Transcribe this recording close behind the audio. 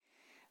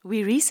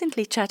We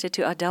recently chatted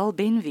to Adele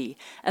Benvie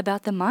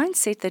about the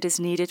mindset that is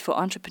needed for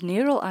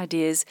entrepreneurial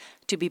ideas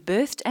to be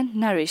birthed and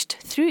nourished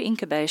through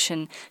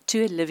incubation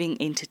to a living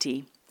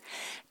entity.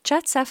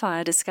 Chat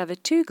Sapphire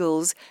discovered two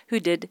girls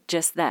who did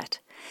just that.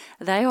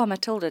 They are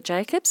Matilda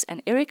Jacobs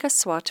and Erica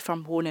Swart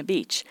from Warner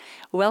Beach.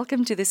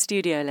 Welcome to the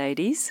studio,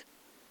 ladies.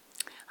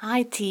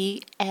 Hi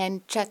T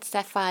and Chat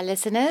Sapphire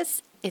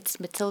listeners. It's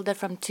Matilda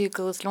from Two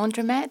Girls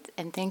Laundromat,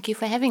 and thank you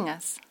for having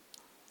us.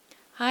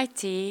 Hi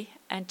T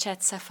and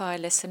Chat Sapphire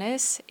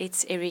listeners,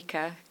 it's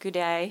Erica. Good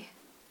day.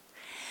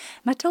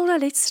 Matilda,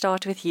 let's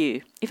start with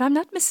you. If I'm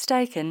not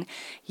mistaken,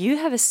 you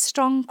have a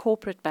strong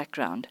corporate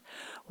background.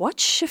 What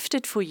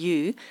shifted for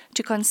you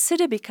to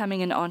consider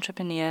becoming an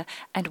entrepreneur,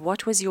 and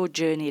what was your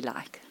journey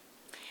like?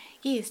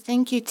 Yes,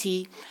 thank you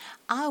T.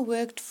 I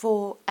worked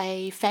for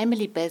a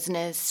family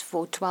business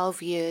for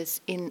 12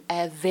 years in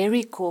a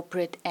very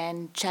corporate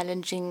and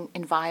challenging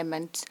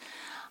environment.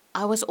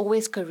 I was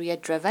always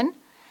career-driven.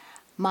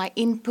 My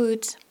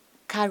input,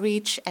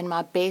 courage, and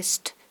my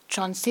best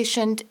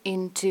transitioned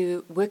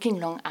into working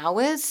long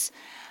hours.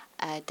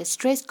 The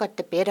stress got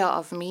the better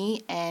of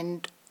me,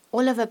 and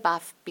all of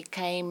above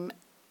became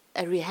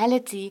a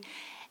reality,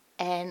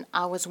 and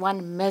I was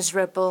one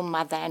miserable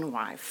mother and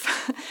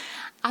wife.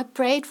 I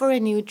prayed for a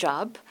new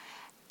job,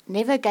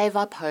 never gave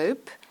up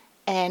hope,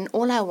 and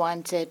all I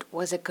wanted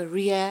was a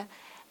career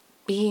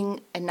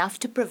being enough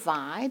to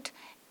provide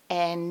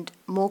and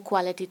more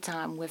quality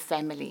time with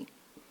family.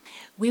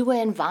 We were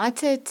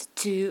invited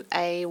to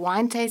a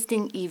wine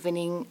tasting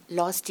evening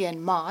last year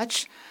in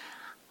March.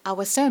 I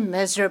was so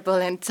miserable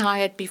and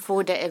tired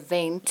before the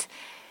event,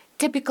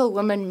 typical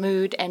woman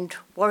mood and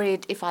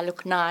worried if I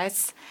look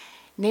nice.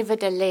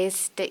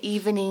 Nevertheless, the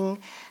evening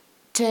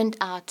turned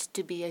out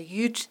to be a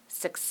huge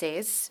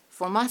success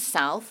for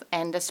myself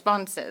and the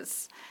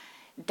sponsors.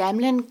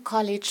 Damlin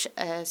College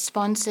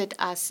sponsored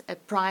us a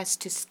prize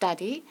to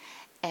study,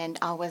 and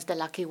I was the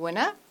lucky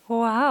winner.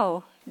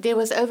 Wow! There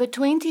was over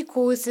 20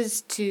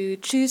 courses to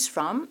choose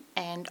from,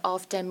 and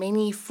after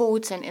many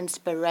thoughts and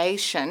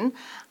inspiration,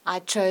 I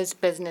chose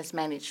business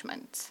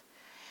management.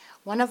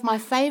 One of my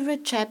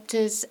favorite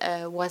chapters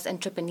was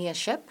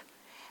entrepreneurship,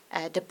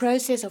 the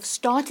process of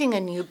starting a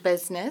new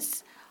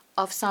business,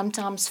 of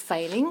sometimes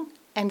failing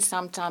and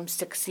sometimes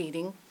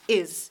succeeding,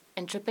 is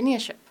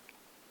entrepreneurship.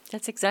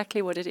 That's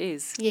exactly what it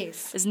is.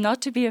 Yes. It's not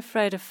to be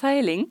afraid of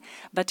failing,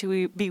 but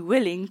to be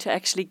willing to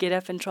actually get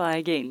up and try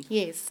again.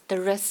 Yes,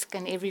 the risk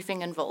and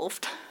everything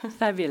involved.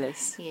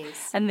 Fabulous.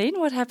 Yes. And then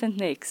what happened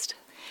next?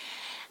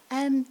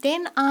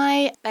 Then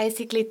I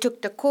basically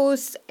took the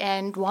course,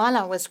 and while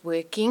I was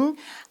working,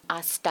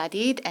 I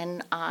studied,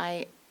 and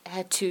I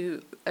had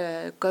to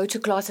go to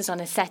classes on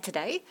a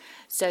Saturday.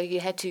 So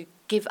you had to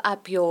give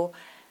up your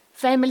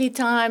family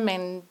time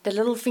and the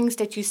little things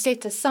that you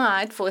set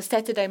aside for a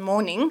Saturday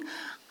morning.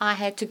 I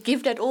had to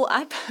give that all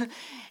up,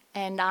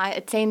 and I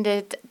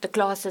attended the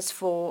classes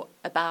for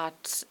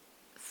about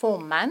 4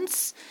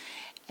 months,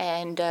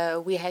 and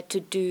we had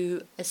to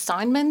do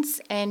assignments,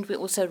 and we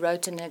also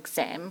wrote an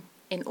exam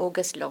in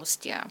August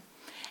last year,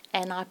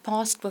 and I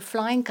passed with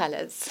flying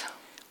colours.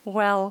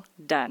 Well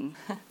done.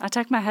 I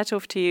take my hat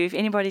off to you. If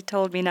anybody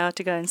told me now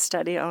to go and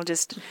study, I'll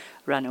just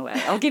run away.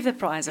 I'll give the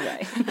prize away.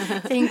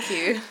 Thank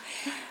you.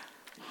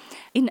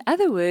 In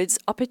other words,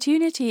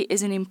 opportunity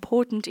is an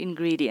important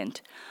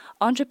ingredient.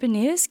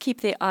 Entrepreneurs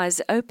keep their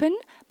eyes open,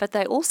 but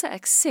they also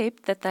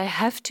accept that they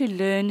have to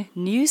learn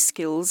new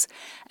skills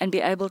and be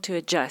able to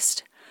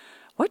adjust.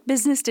 What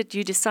business did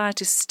you decide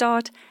to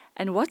start,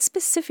 and what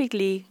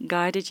specifically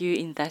guided you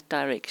in that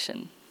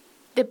direction?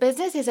 The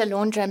business is a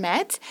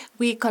laundromat.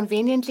 We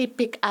conveniently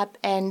pick up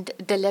and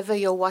deliver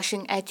your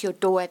washing at your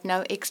door at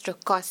no extra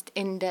cost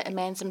in the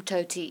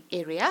Amanzimtoti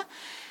area.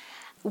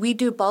 We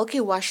do bulky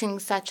washing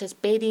such as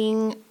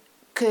bedding,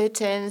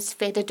 curtains,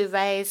 feather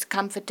duvets,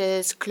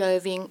 comforters,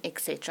 clothing,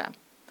 etc.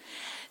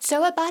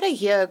 So about a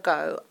year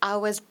ago, I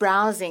was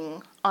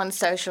browsing on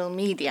social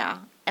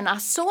media, and I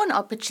saw an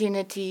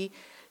opportunity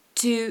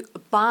to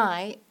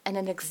buy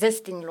an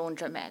existing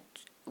laundromat,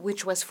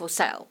 which was for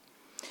sale,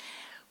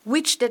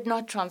 which did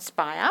not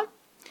transpire,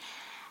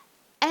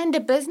 and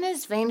the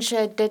business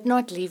venture did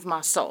not leave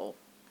my soul.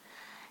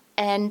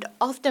 And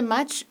after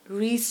much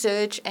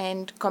research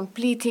and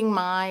completing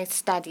my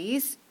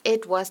studies,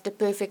 it was the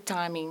perfect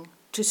timing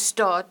to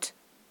start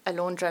a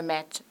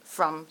laundromat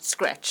from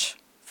scratch,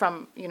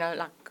 from,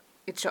 like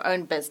it's your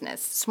own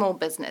business, small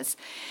business.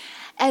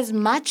 As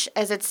much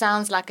as it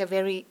sounds like a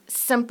very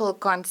simple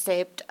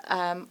concept,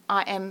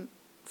 I am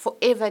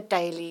forever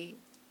daily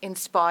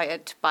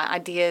inspired by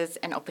ideas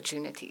and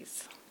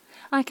opportunities.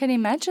 I can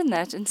imagine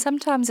that, and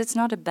sometimes it's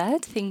not a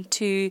bad thing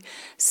to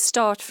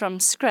start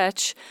from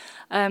scratch,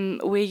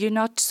 where you're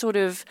not sort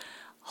of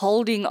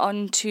holding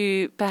on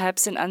to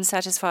perhaps an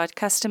unsatisfied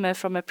customer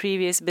from a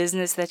previous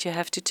business that you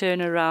have to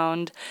turn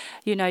around.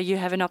 You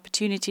have an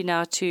opportunity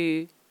now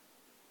to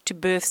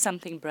birth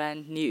something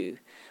brand new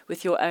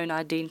with your own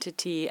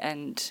identity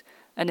and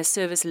a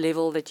service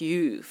level that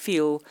you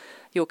feel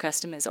your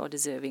customers are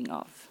deserving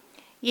of.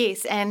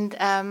 Yes, and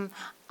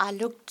I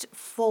looked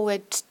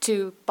forward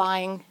to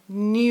buying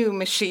new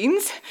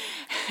machines,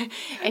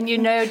 and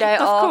they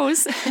Of are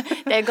course.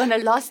 they're going to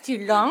last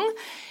you long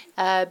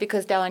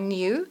because they are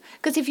new.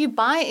 Because if you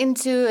buy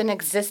into an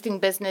existing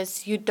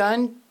business, you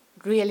don't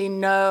really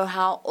know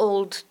how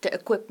old the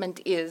equipment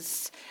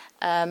is,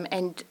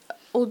 and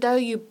although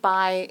you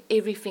buy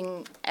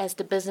everything as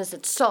the business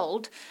is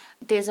sold,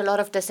 there's a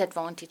lot of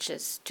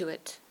disadvantages to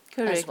it as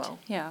Correct. well.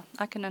 Yeah,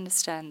 I can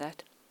understand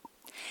that.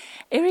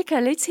 Erica,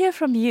 let's hear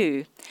from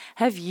you.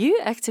 Have you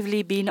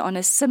actively been on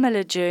a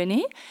similar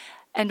journey?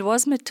 And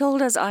was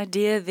Matilda's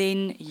idea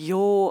then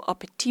your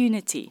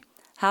opportunity?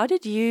 How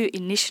did you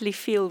initially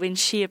feel when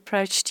she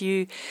approached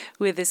you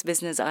with this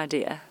business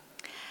idea?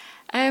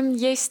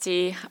 Yes,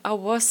 Dee. I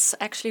was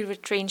actually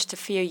retrenched a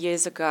few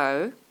years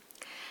ago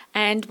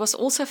and was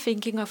also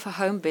thinking of a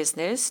home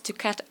business to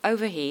cut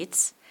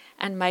overheads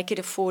and make it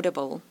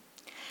affordable.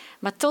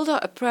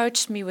 Matilda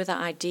approached me with the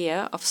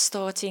idea of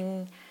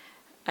starting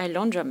a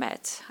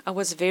laundromat. I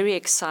was very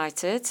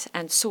excited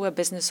and saw a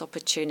business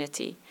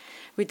opportunity.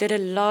 We did a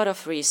lot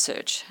of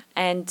research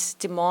and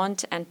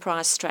demand and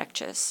price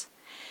structures.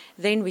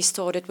 Then we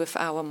started with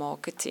our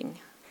marketing.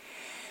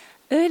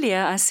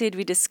 Earlier, I said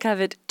we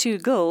discovered Two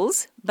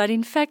Girls, but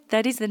in fact,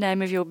 that is the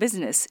name of your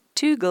business,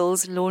 Two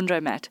Girls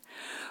Laundromat.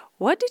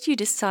 What did you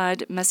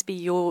decide must be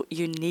your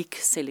unique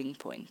selling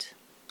point?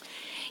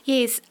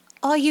 Yes,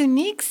 our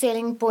unique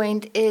selling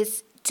point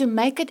is to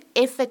make it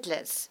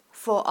effortless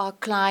for our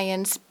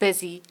clients'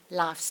 busy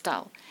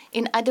lifestyle.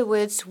 In other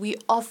words, we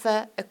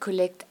offer a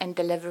collect and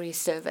delivery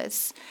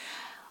service.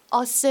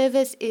 Our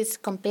service is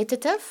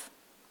competitive.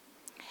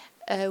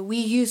 We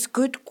use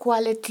good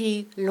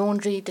quality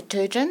laundry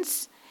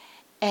detergents,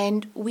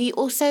 and we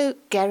also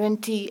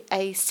guarantee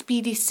a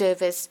speedy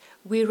service.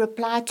 We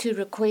reply to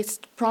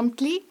requests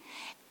promptly,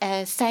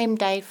 same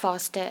day,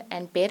 faster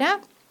and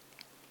better.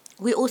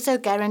 We also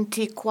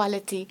guarantee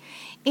quality.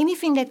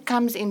 Anything that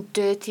comes in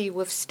dirty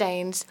with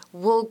stains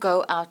will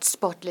go out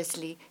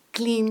spotlessly,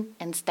 clean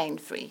and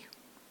stain-free.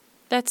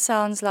 That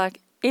sounds like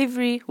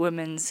every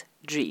woman's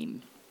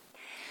dream.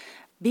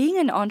 Being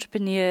an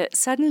entrepreneur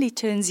suddenly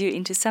turns you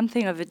into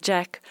something of a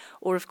jack,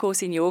 or of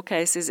course in your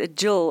case is a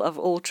Jill of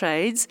all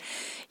trades.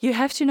 You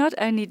have to not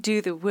only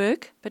do the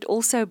work, but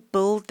also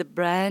build the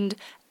brand,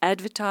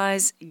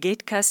 advertise,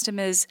 get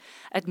customers,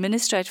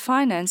 administrate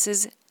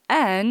finances,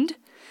 and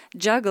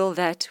juggle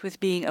that with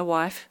being a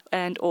wife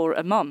and or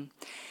a mom.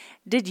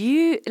 Did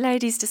you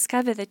ladies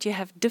discover that you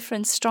have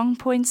different strong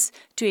points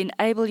to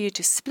enable you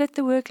to split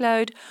the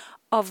workload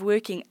of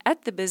working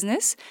at the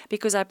business?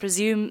 Because I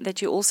presume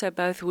that you also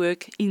both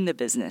work in the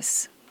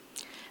business.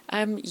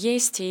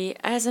 Yes, T.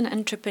 As an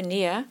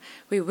entrepreneur,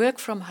 we work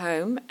from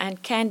home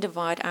and can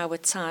divide our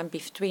time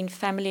between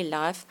family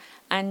life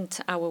and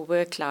our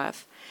work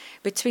life.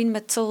 Between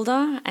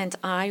Matilda and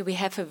I, we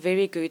have a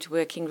very good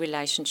working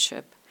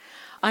relationship.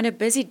 On a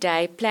busy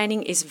day,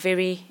 planning is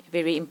very,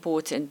 very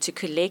important to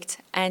collect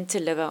and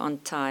deliver on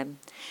time.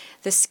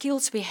 The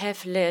skills we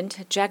have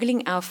learned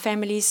juggling our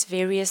family's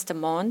various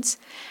demands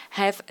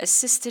have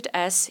assisted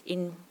us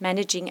in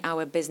managing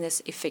our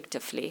business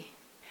effectively.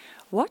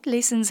 What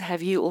lessons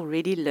have you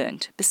already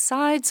learned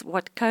besides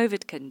what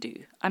COVID can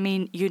do? I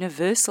mean,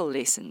 universal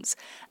lessons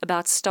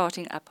about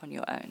starting up on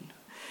your own.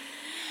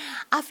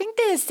 I think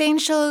the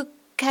essential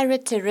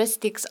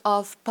characteristics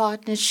of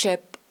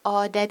partnership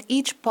are that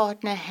each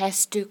partner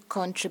has to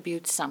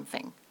contribute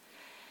something.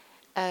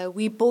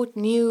 We bought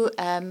new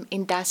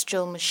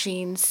industrial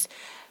machines.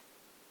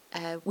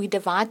 We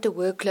divide the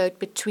workload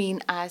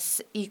between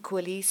us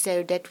equally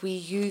so that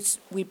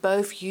we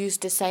both use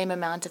the same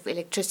amount of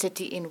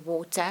electricity and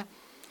water.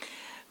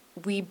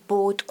 We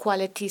bought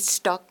quality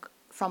stock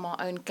from our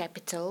own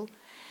capital.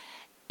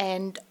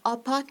 And our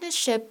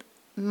partnership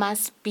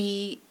must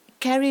be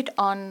carried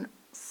on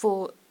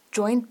for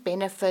joint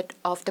benefit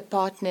of the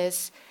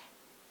partners,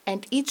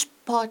 and each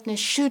partner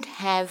should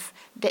have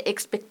the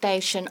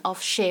expectation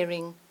of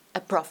sharing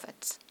a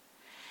profit.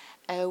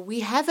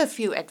 We have a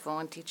few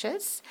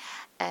advantages.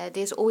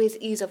 There's always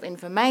ease of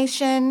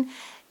information,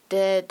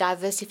 the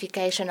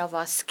diversification of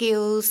our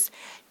skills,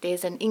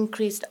 there's an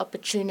increased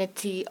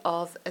opportunity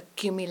of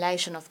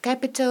accumulation of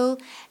capital,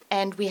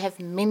 and we have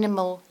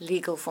minimal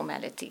legal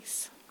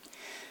formalities.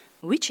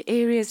 Which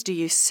areas do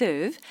you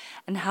serve,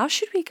 and how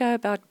should we go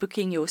about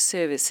booking your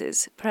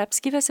services? Perhaps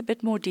give us a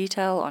bit more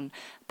detail on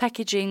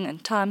packaging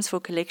and times for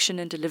collection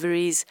and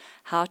deliveries,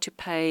 how to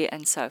pay,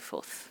 and so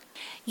forth.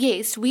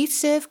 Yes, we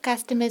serve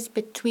customers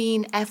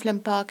between Athlone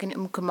Park and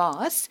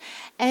Umkomaas.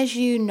 As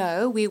you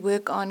know, we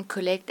work on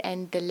collect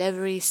and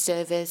delivery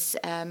service,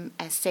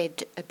 as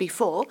said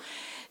before.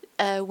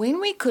 When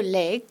we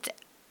collect,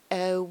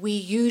 we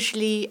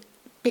usually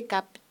pick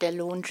up the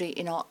laundry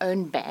in our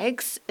own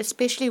bags,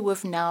 especially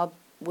with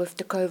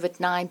the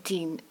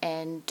COVID-19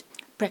 and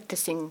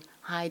practicing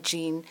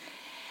hygiene.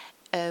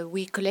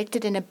 We collect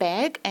it in a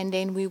bag and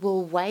then we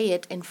will weigh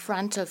it in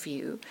front of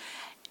you.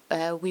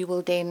 We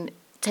will then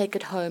take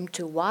it home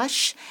to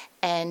wash,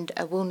 and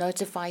we'll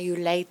notify you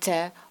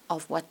later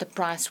of what the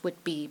price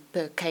would be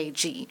per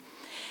kg.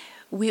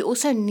 We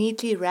also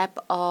neatly wrap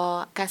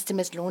our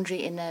customers'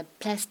 laundry in a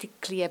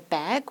plastic clear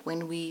bag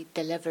when we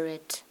deliver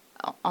it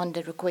on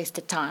the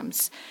requested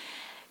times.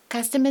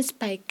 Customers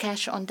pay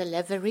cash on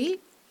delivery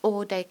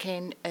or they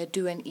can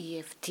do an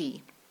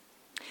EFT.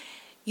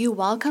 You're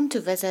welcome to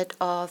visit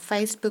our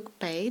Facebook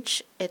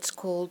page. It's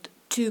called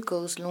Two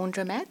Girls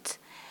Laundromat.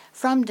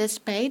 From this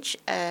page,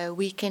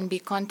 we can be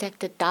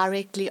contacted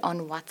directly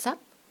on WhatsApp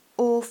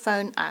or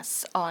phone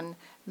us on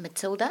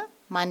Matilda.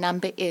 My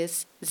number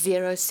is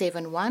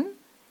 071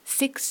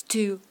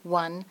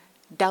 621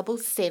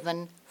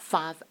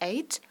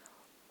 7758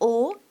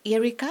 or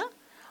Erika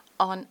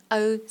on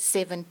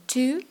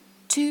 072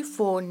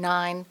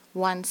 249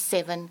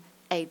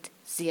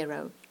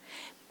 1780.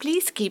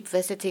 Please keep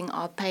visiting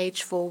our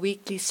page for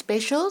weekly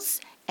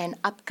specials and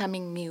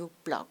upcoming new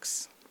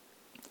blogs.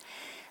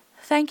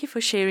 Thank you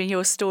for sharing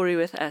your story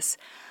with us.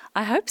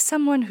 I hope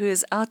someone who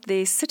is out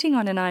there sitting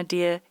on an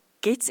idea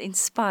gets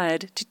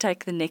inspired to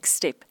take the next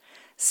step.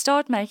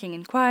 Start making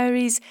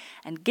inquiries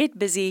and get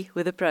busy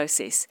with the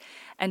process.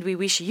 And we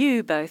wish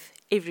you both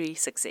every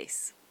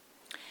success.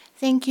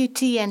 Thank you,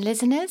 T and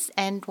listeners.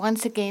 And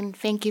once again,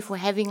 thank you for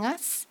having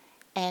us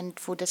and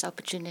for this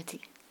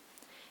opportunity.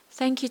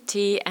 Thank you,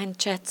 T and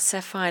Chat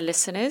Sapphire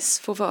listeners,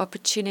 for the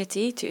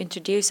opportunity to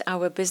introduce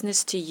our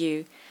business to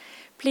you.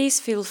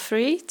 Please feel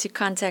free to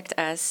contact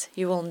us.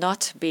 You will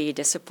not be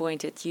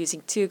disappointed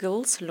using Two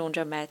Girls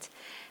Laundromat.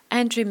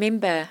 And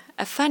remember,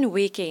 a fun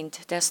weekend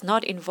does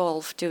not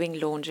involve doing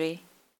laundry.